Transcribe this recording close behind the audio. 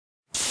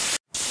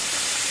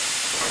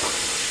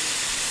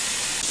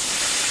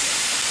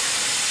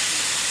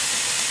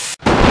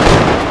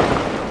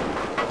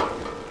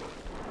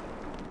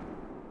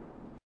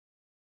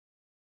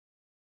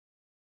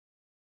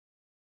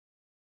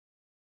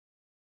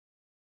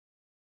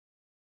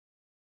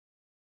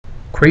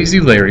Crazy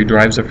Larry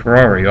drives a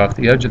Ferrari off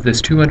the edge of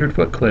this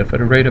 200-foot cliff at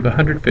a rate of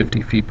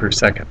 150 feet per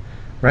second.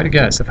 Write a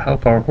guess of how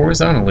far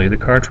horizontally the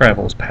car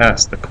travels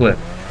past the cliff.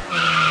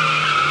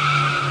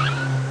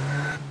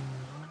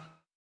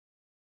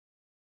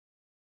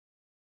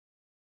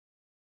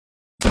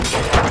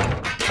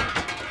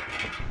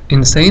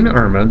 Insane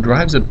Irma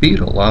drives a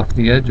beetle off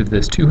the edge of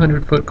this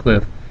 200-foot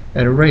cliff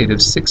at a rate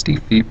of 60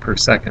 feet per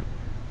second.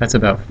 That's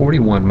about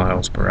 41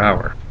 miles per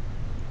hour.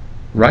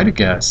 Write a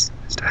guess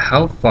as to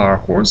how far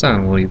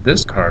horizontally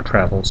this car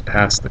travels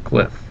past the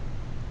cliff.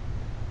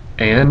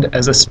 And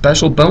as a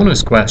special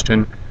bonus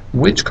question,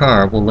 which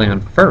car will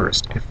land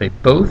first if they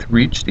both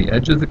reach the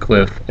edge of the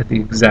cliff at the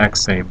exact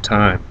same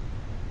time?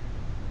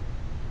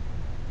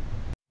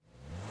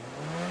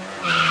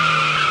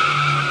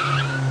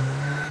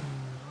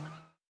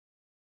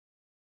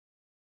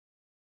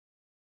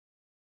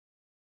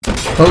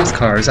 Both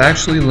cars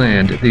actually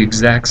land at the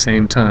exact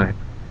same time,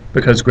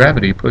 because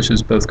gravity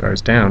pushes both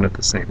cars down at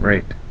the same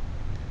rate.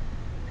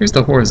 Here's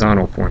the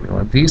horizontal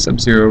formula. V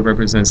sub 0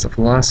 represents the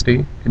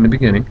velocity in the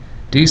beginning,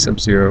 d sub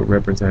 0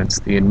 represents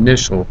the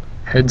initial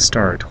head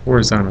start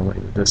horizontally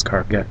that this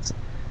car gets.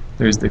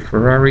 There's the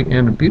Ferrari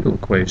and the Beetle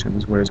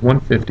equations, whereas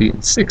 150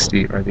 and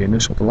 60 are the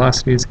initial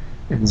velocities,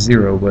 and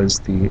 0 was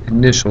the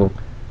initial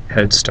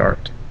head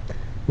start.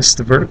 This is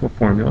the vertical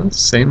formula,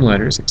 same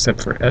letters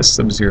except for S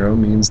sub 0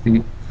 means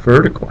the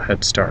vertical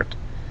head start.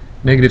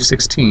 Negative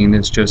 16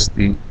 is just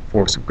the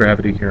force of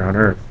gravity here on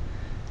Earth.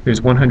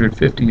 There's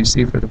 150 you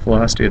see for the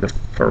velocity of the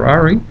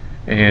Ferrari,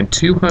 and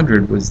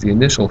 200 was the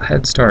initial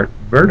head start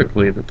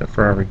vertically that the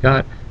Ferrari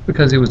got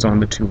because it was on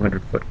the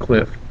 200-foot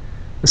cliff.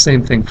 The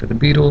same thing for the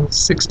Beetle,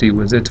 60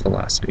 was its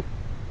velocity.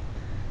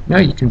 Now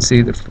you can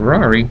see the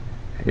Ferrari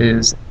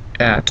is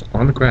at,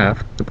 on the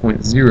graph, the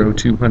point 0,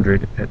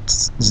 200 at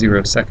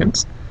 0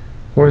 seconds.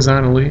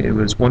 Horizontally it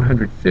was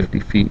 150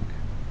 feet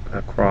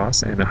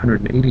across and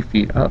 180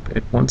 feet up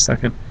at 1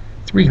 second,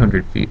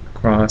 300 feet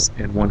across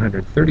and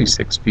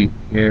 136 feet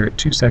in the air at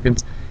 2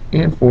 seconds,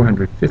 and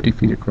 450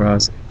 feet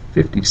across and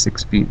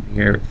 56 feet in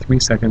the air at 3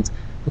 seconds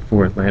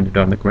before it landed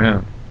on the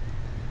ground.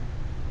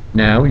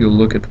 Now you'll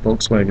look at the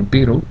Volkswagen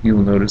Beetle. You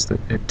will notice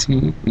that at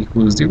t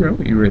equals 0,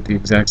 you're at the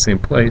exact same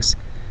place.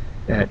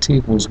 At t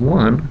equals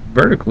 1,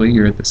 vertically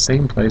you're at the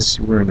same place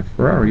you were in the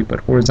Ferrari,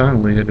 but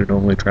horizontally it had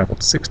only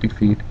traveled 60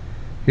 feet.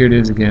 Here it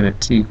is again at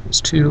t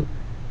equals 2,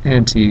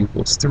 and t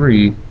equals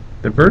 3.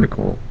 The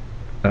vertical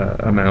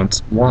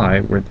amounts y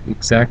were the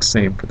exact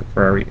same for the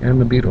Ferrari and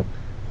the Beetle.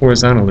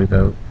 Horizontally,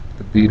 though,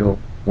 the Beetle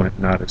went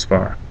not as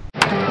far.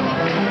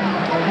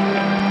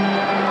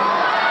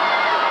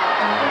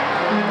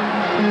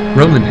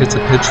 Roland hits a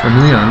pitch from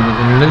Leon with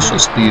an initial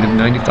speed of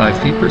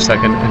 95 feet per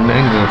second and an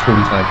angle of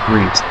 45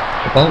 degrees.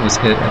 The ball was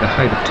hit at a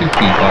height of 2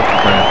 feet off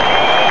the ground.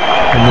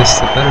 And this is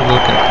a better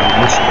look at the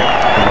initial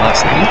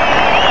velocity,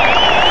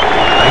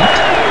 height,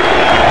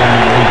 and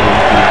the angle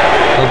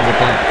of the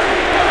ball.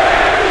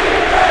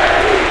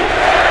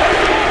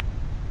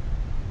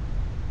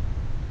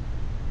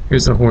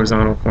 Here's the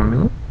horizontal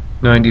formula.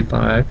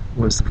 95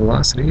 was the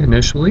velocity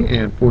initially,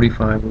 and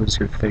 45 was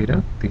your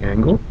theta, the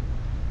angle.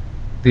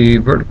 The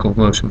vertical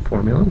motion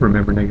formula,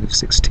 remember negative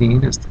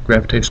 16 is the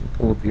gravitational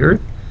pull of the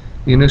Earth.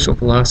 The initial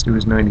velocity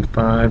was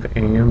 95,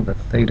 and the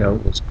theta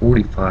was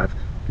 45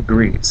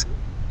 degrees.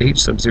 H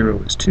sub 0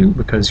 is 2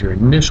 because your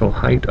initial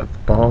height of the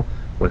ball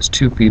was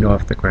 2 feet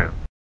off the ground.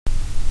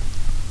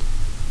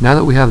 Now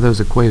that we have those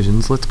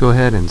equations, let's go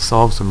ahead and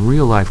solve some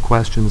real-life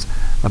questions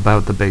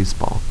about the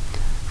baseball.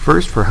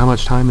 First, for how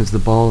much time is the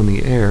ball in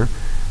the air?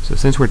 So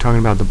since we're talking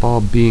about the ball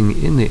being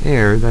in the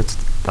air, that's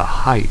the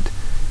height.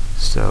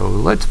 So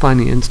let's find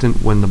the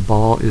instant when the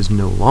ball is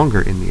no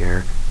longer in the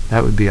air.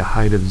 That would be a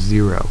height of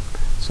 0.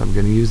 So I'm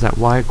going to use that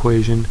y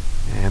equation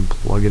and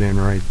plug it in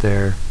right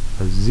there,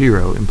 a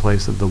 0 in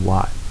place of the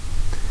y.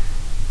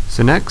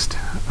 So next,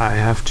 I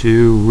have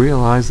to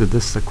realize that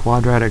this is a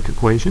quadratic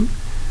equation.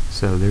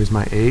 So there's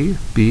my a,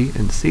 b,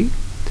 and c.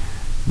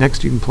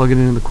 Next, you can plug it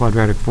into the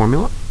quadratic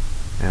formula,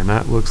 and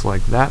that looks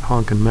like that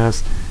honkin'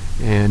 mess.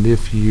 And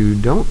if you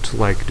don't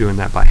like doing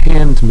that by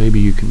hand, maybe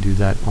you can do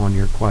that on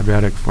your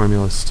quadratic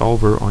formula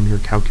solver on your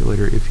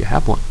calculator if you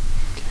have one.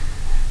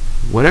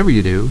 Whatever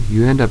you do,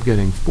 you end up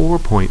getting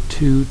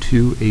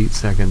 4.228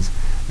 seconds,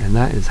 and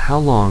that is how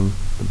long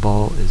the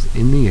ball is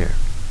in the air.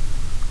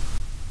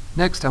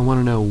 Next, I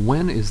want to know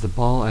when is the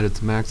ball at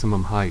its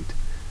maximum height.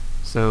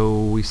 So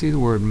we see the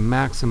word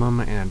maximum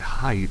and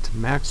height.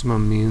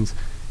 Maximum means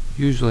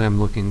usually I'm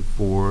looking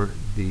for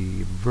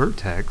the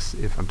vertex.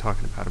 If I'm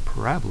talking about a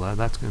parabola,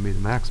 that's going to be the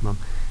maximum,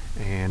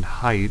 and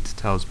height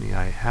tells me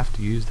I have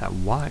to use that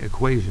y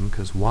equation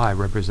because y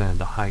represented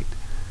the height.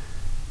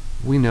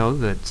 We know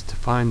that to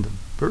find the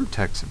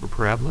vertex of a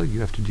parabola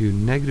you have to do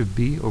negative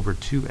b over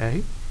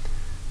 2a.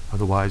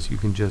 Otherwise you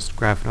can just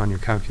graph it on your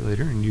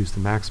calculator and use the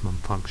maximum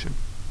function.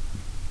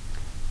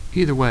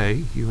 Either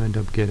way, you end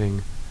up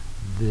getting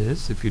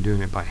this if you're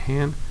doing it by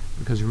hand,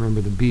 because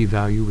remember the b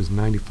value was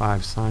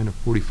 95 sine of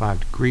 45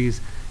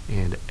 degrees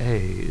and a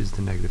is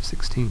the negative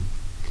 16.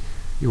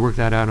 You work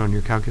that out on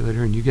your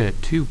calculator and you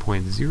get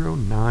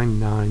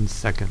 2.099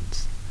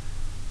 seconds.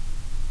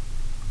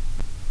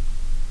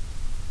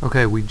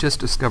 Okay, we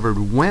just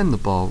discovered when the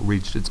ball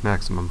reached its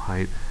maximum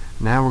height.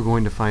 Now we're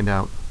going to find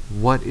out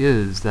what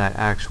is that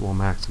actual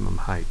maximum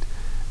height.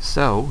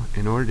 So,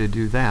 in order to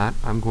do that,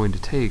 I'm going to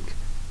take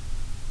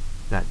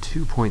that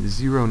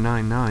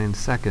 2.099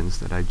 seconds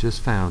that I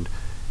just found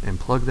and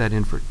plug that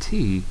in for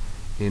t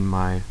in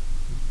my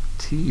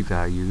t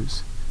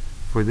values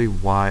for the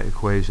y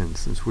equation,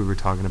 since we were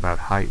talking about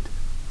height.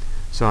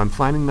 So I'm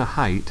finding the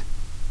height,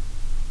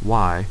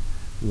 y,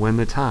 when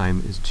the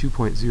time is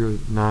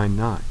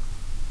 2.099.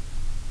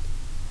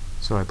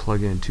 So I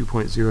plug in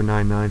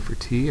 2.099 for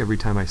t every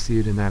time I see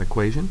it in that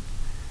equation,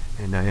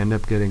 and I end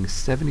up getting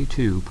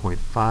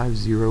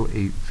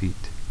 72.508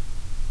 feet.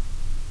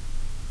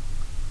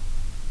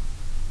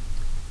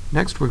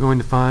 Next, we're going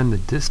to find the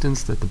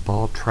distance that the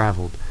ball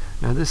traveled.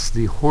 Now this is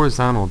the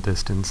horizontal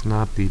distance,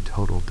 not the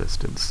total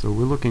distance. So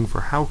we're looking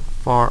for how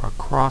far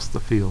across the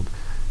field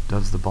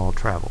does the ball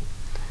travel.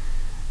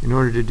 In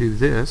order to do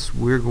this,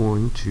 we're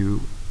going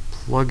to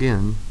plug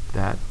in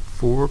that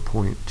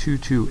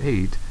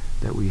 4.228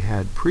 that we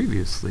had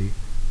previously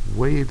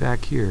way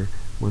back here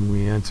when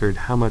we answered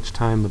how much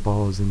time the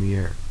ball is in the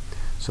air.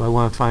 So I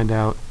want to find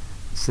out,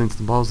 since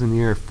the ball is in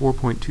the air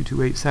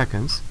 4.228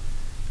 seconds,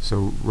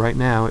 so right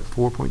now at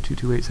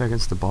 4.228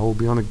 seconds the ball will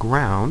be on the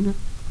ground.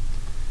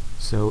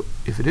 So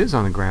if it is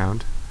on the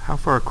ground, how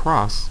far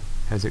across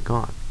has it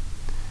gone?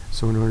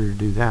 So in order to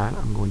do that,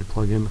 I'm going to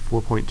plug in the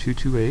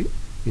 4.228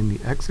 in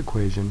the x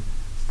equation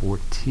for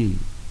t.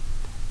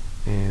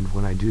 And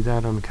when I do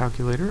that on the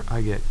calculator,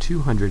 I get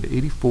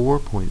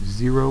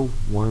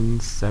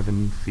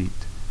 284.017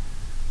 feet.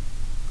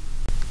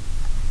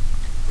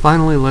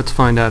 Finally, let's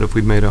find out if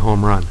we've made a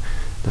home run.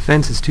 The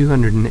fence is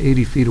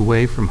 280 feet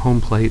away from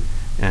home plate,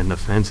 and the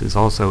fence is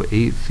also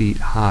 8 feet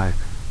high.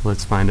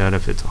 Let's find out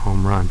if it's a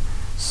home run.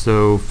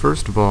 So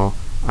first of all,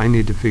 I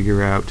need to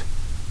figure out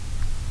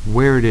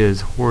where it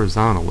is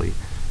horizontally.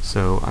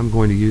 So I'm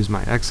going to use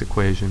my x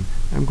equation.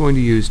 I'm going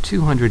to use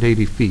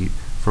 280 feet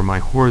for my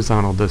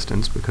horizontal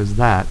distance because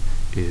that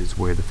is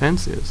where the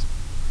fence is.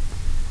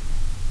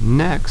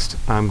 Next,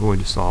 I'm going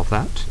to solve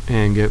that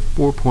and get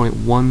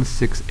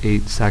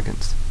 4.168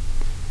 seconds.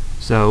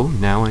 So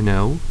now I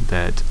know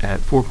that at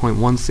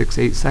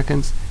 4.168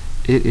 seconds,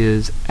 it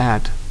is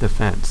at the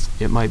fence.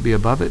 It might be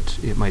above it,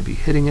 it might be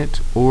hitting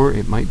it, or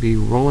it might be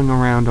rolling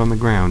around on the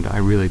ground. I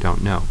really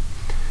don't know.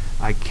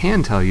 I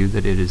can tell you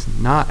that it is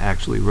not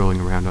actually rolling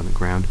around on the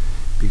ground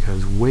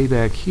because way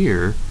back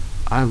here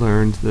I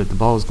learned that the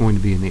ball is going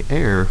to be in the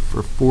air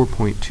for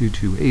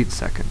 4.228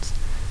 seconds,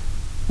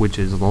 which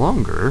is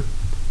longer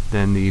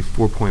than the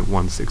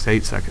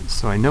 4.168 seconds.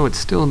 So I know it's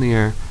still in the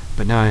air,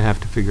 but now I have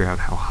to figure out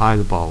how high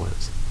the ball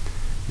is.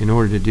 In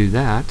order to do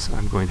that,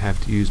 I'm going to have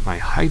to use my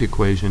height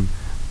equation,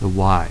 the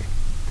y.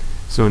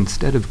 So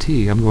instead of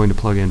t, I'm going to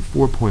plug in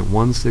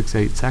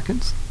 4.168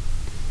 seconds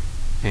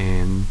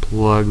and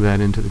plug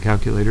that into the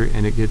calculator,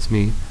 and it gets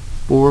me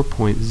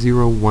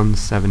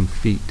 4.017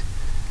 feet.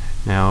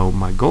 Now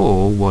my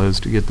goal was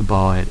to get the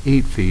ball at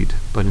 8 feet,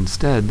 but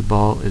instead the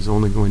ball is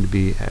only going to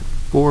be at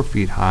 4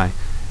 feet high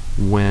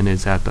when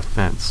it's at the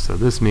fence. So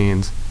this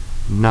means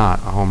not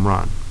a home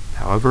run.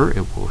 However,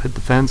 it will hit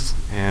the fence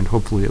and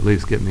hopefully at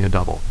least get me a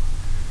double.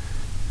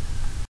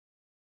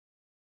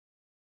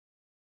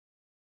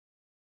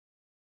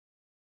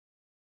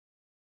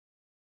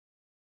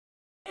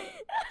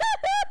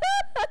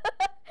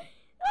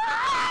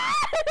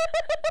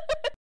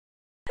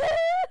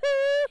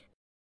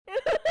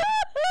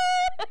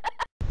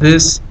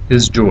 This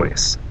is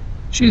Joyce.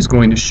 She's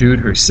going to shoot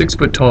her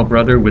 6-foot-tall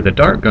brother with a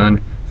dart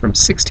gun from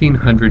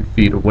 1,600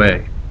 feet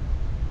away.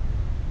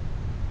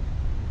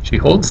 She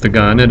holds the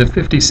gun at a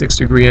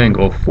 56-degree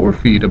angle 4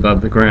 feet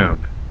above the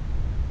ground.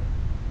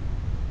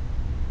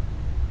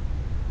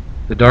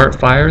 The dart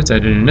fires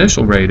at an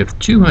initial rate of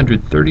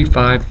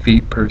 235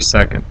 feet per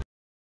second.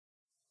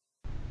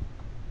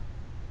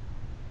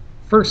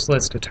 First,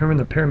 let's determine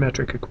the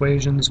parametric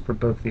equations for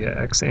both the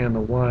x and the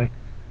y.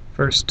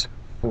 First,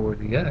 for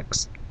the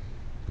x,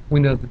 we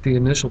know that the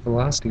initial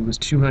velocity was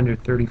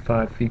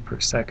 235 feet per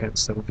second,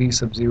 so v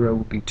sub 0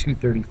 would be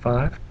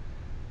 235.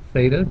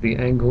 Theta, the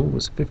angle,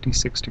 was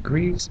 56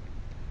 degrees,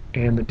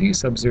 and the d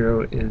sub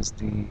 0 is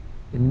the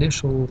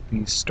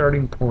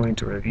starting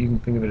point, or if you can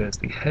think of it as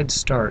the head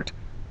start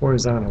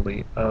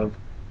horizontally of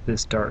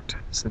this dart.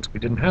 Since we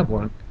didn't have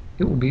one,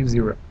 it will be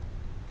 0.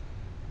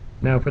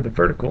 Now for the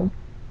vertical,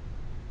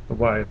 the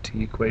y of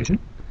t equation,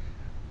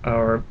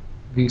 our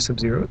v sub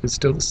 0 is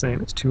still the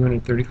same, it's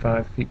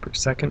 235 feet per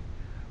second.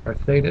 Our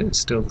theta is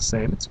still the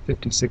same, it's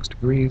 56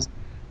 degrees.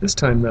 This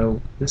time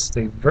though, this is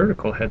a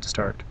vertical head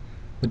start.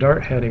 The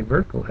dart had a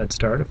vertical head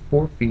start of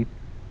 4 feet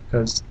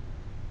because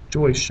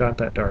Joyce shot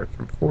that dart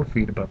from 4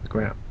 feet above the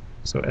ground.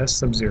 So S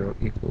sub 0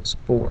 equals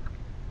 4.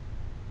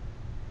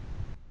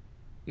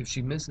 If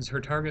she misses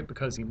her target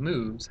because he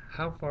moves,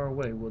 how far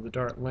away will the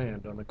dart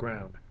land on the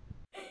ground?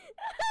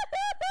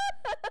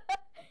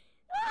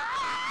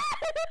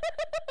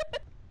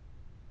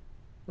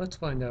 Let's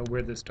find out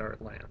where this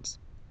dart lands.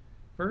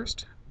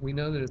 First, we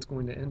know that it's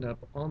going to end up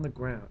on the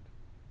ground,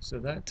 so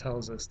that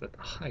tells us that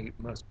the height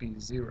must be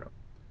 0.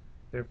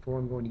 Therefore,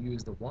 I'm going to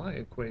use the y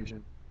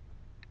equation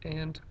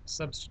and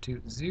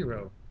substitute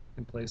 0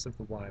 in place of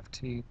the y of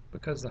t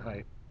because the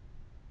height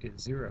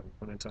is 0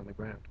 when it's on the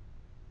ground.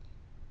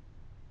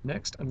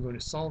 Next, I'm going to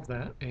solve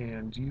that,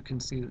 and you can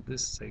see that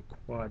this is a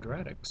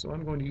quadratic, so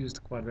I'm going to use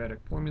the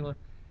quadratic formula,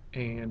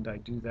 and I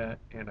do that,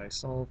 and I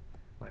solve,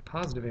 my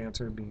positive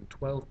answer being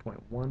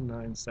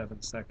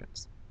 12.197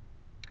 seconds.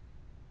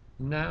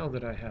 Now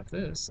that I have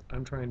this,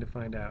 I'm trying to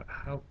find out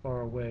how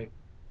far away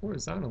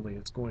horizontally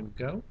it's going to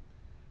go.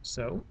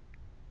 So,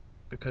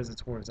 because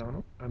it's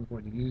horizontal, I'm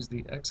going to use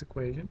the x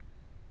equation,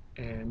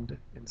 and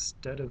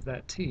instead of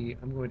that t,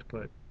 I'm going to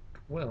put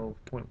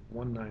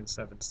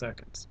 12.197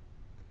 seconds.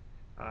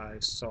 I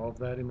solve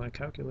that in my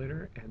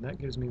calculator, and that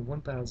gives me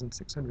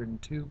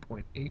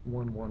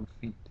 1,602.811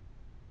 feet.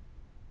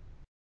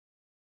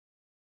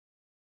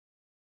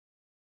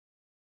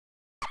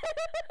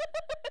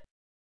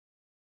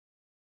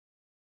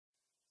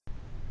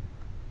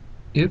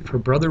 If her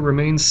brother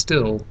remains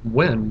still,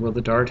 when will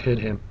the dart hit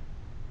him?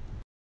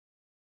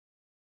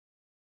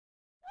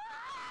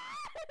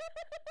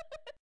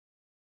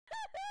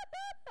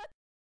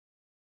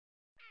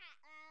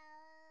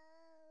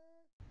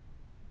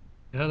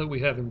 Now that we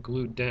have him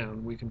glued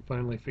down, we can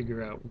finally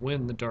figure out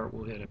when the dart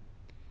will hit him.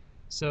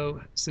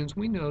 So, since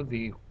we know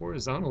the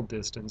horizontal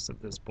distance of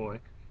this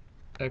boy,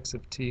 x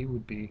of t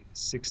would be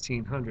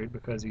 1600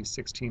 because he's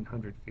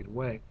 1600 feet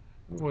away,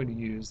 I'm going to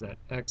use that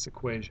x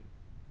equation.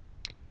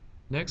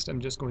 Next,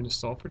 I'm just going to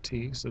solve for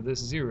t, so this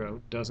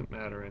 0 doesn't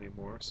matter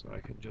anymore, so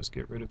I can just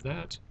get rid of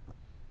that.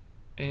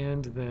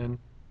 And then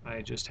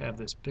I just have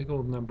this big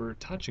old number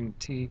touching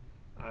t.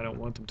 I don't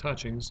want them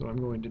touching, so I'm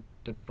going to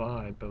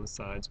divide both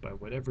sides by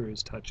whatever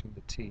is touching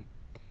the t.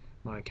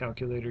 My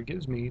calculator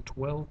gives me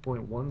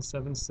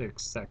 12.176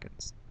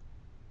 seconds.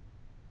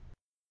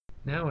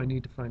 Now I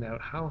need to find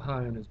out how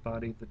high on his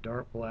body the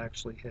dart will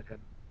actually hit him.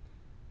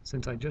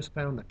 Since I just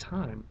found the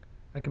time,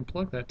 I can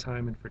plug that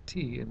time in for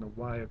t in the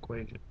y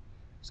equation.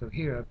 So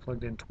here I've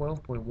plugged in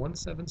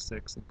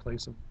 12.176 in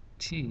place of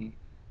t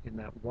in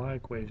that y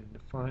equation to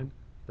find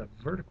the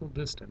vertical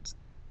distance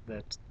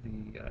that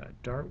the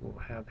dart will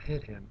have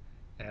hit him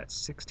at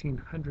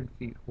 1600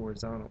 feet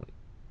horizontally.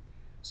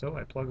 So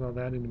I plug all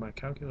that into my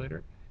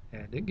calculator,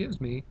 and it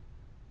gives me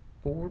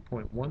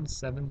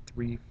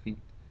 4.173 feet.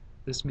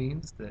 This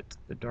means that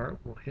the dart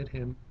will hit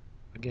him,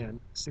 again,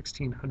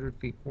 1600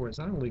 feet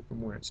horizontally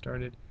from where it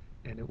started,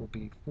 and it will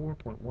be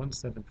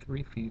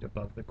 4.173 feet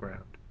above the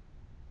ground.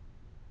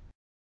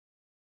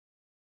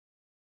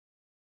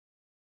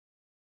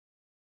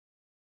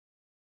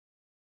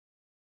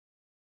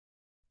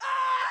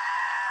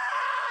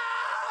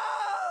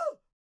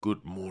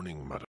 Good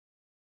morning, madam.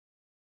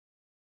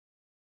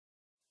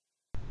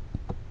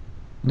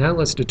 Now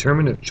let's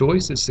determine if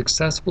Joyce is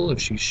successful if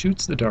she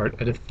shoots the dart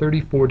at a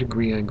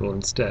 34-degree angle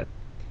instead.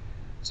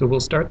 So we'll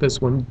start this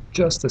one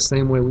just the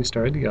same way we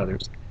started the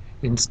others.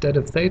 Instead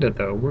of theta,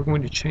 though, we're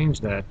going to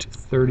change that to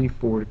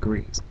 34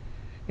 degrees.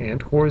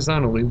 And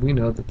horizontally, we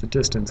know that the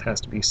distance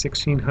has to be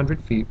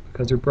 1600 feet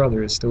because her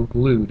brother is still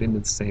glued into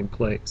the same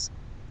place.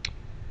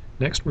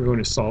 Next, we're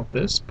going to solve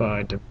this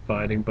by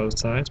dividing both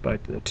sides by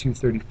the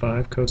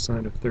 235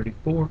 cosine of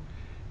 34,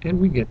 and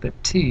we get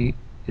that t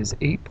is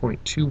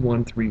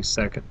 8.213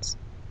 seconds.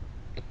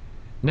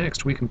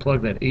 Next, we can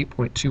plug that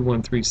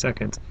 8.213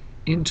 seconds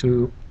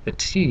into the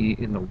t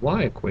in the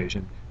y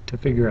equation to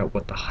figure out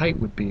what the height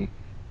would be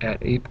at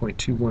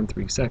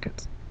 8.213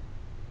 seconds.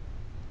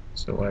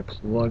 So I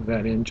plug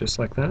that in just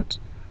like that.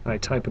 I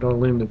type it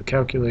all into the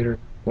calculator,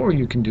 or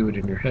you can do it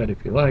in your head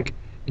if you like,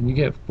 and you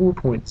get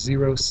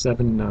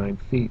 4.079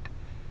 feet.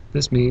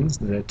 This means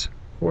that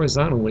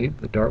horizontally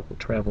the dart will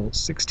travel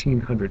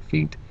 1600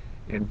 feet,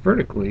 and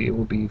vertically it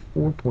will be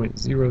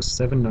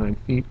 4.079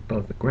 feet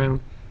above the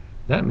ground.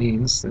 That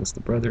means, since the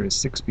brother is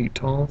 6 feet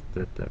tall,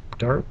 that the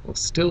dart will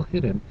still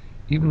hit him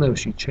even though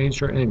she changed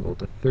her angle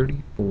to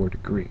 34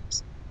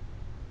 degrees.